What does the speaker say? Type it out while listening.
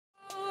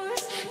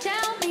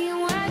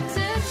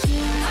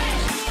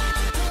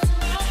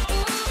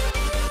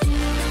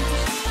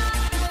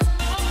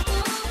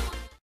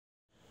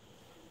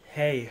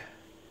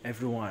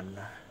everyone,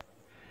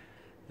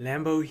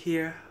 Lambo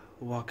here,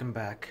 welcome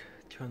back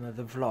to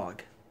another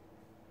vlog.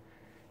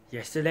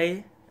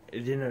 Yesterday, I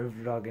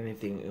didn't vlog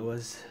anything, it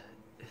was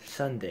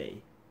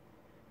Sunday,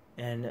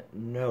 and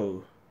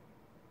no,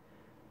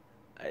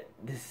 I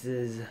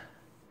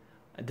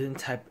didn't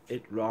type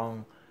it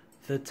wrong.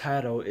 The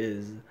title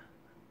is,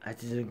 I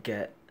didn't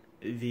get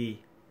the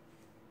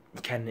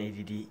Canon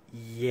 80D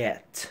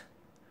yet,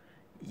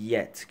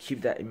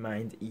 keep that in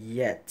mind,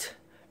 yet,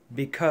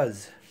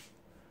 because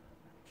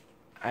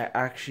I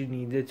actually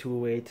needed to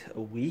wait a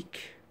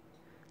week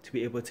to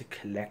be able to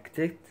collect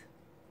it.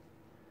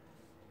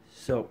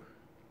 So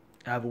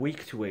I have a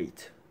week to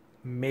wait,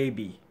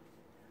 maybe,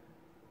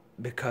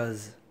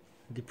 because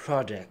the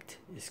project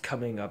is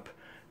coming up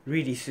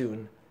really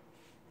soon.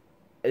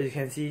 As you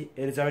can see,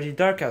 it is already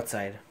dark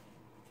outside,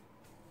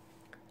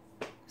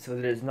 so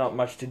there's not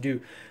much to do.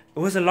 It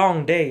was a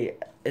long day.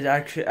 I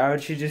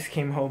actually just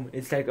came home.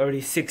 It's like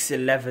already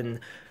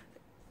 6:11.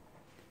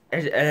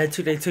 And it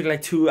took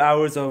like 2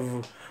 hours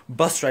of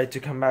bus ride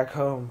to come back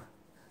home.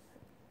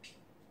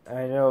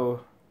 I know,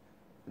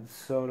 it's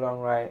so long,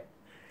 right?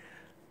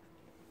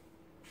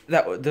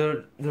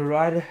 The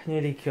ride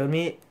nearly killed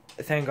me.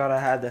 Thank God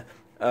I had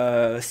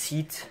a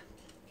seat.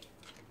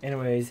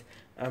 Anyways,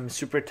 I'm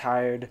super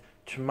tired.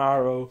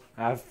 Tomorrow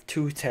I have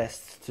 2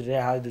 tests. Today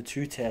I had the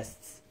 2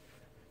 tests.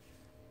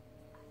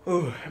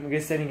 Oh, I'm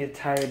getting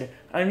tired.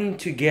 I need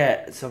to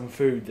get some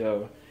food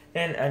though.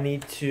 And I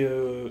need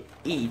to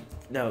eat.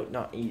 No,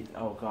 not eat.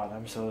 Oh God,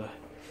 I'm so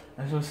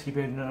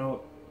sleepy. I don't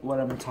know what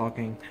I'm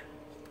talking.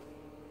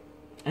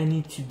 I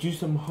need to do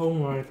some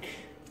homework,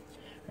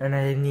 and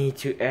I need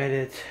to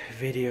edit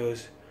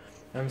videos.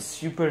 I'm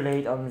super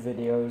late on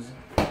videos.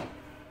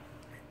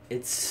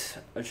 It's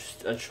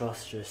just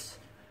atrocious.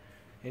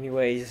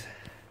 Anyways,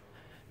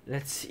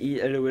 let's eat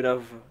a little bit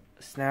of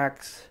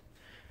snacks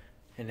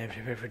and then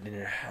prepare for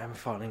dinner. I'm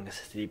falling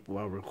asleep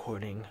while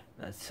recording.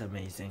 That's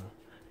amazing.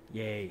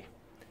 Yay.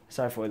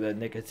 Sorry for the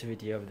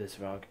negativity of this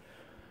vlog.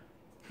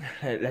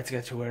 Let's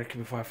get to work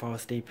before I fall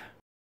asleep.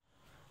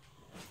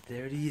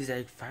 There are these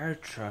like fire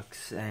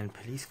trucks and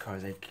police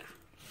cars like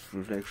for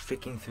like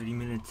freaking 30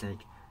 minutes,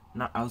 like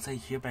not outside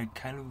here, but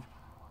kind of.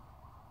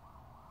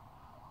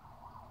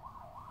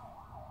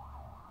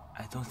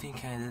 I don't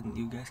think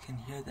you guys can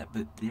hear that,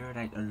 but there are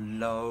like a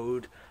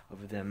load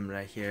of them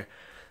right here.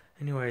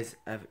 Anyways,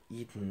 I've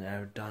eaten,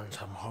 I've done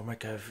some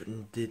homework,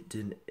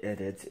 didn't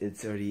edit.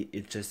 It's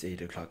just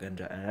 8 o'clock,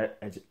 and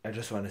I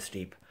just want to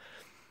sleep.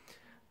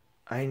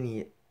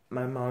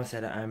 My mom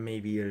said I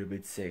may be a little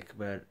bit sick,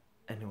 but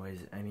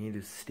anyways, I need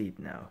to sleep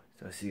now.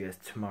 So I'll see you guys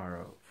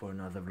tomorrow for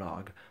another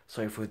vlog.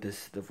 Sorry for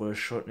the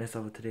shortness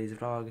of today's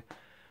vlog.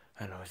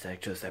 I know it's like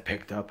just I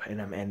picked up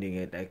and I'm ending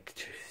it like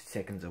 2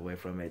 seconds away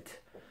from it.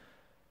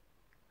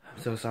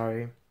 I'm so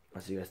sorry.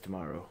 I'll see you guys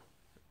tomorrow.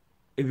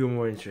 It'll be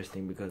more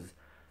interesting because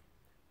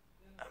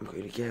I'm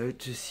going to get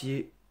to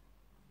see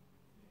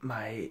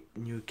my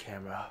new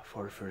camera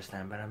for the first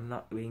time, but I'm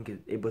not being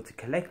able to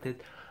collect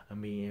it.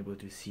 I'm being able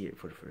to see it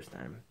for the first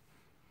time.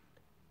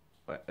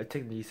 But it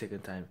took me a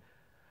second time.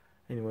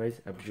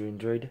 Anyways, I hope you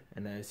enjoyed,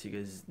 and I'll see you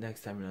guys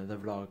next time in another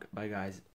vlog. Bye guys.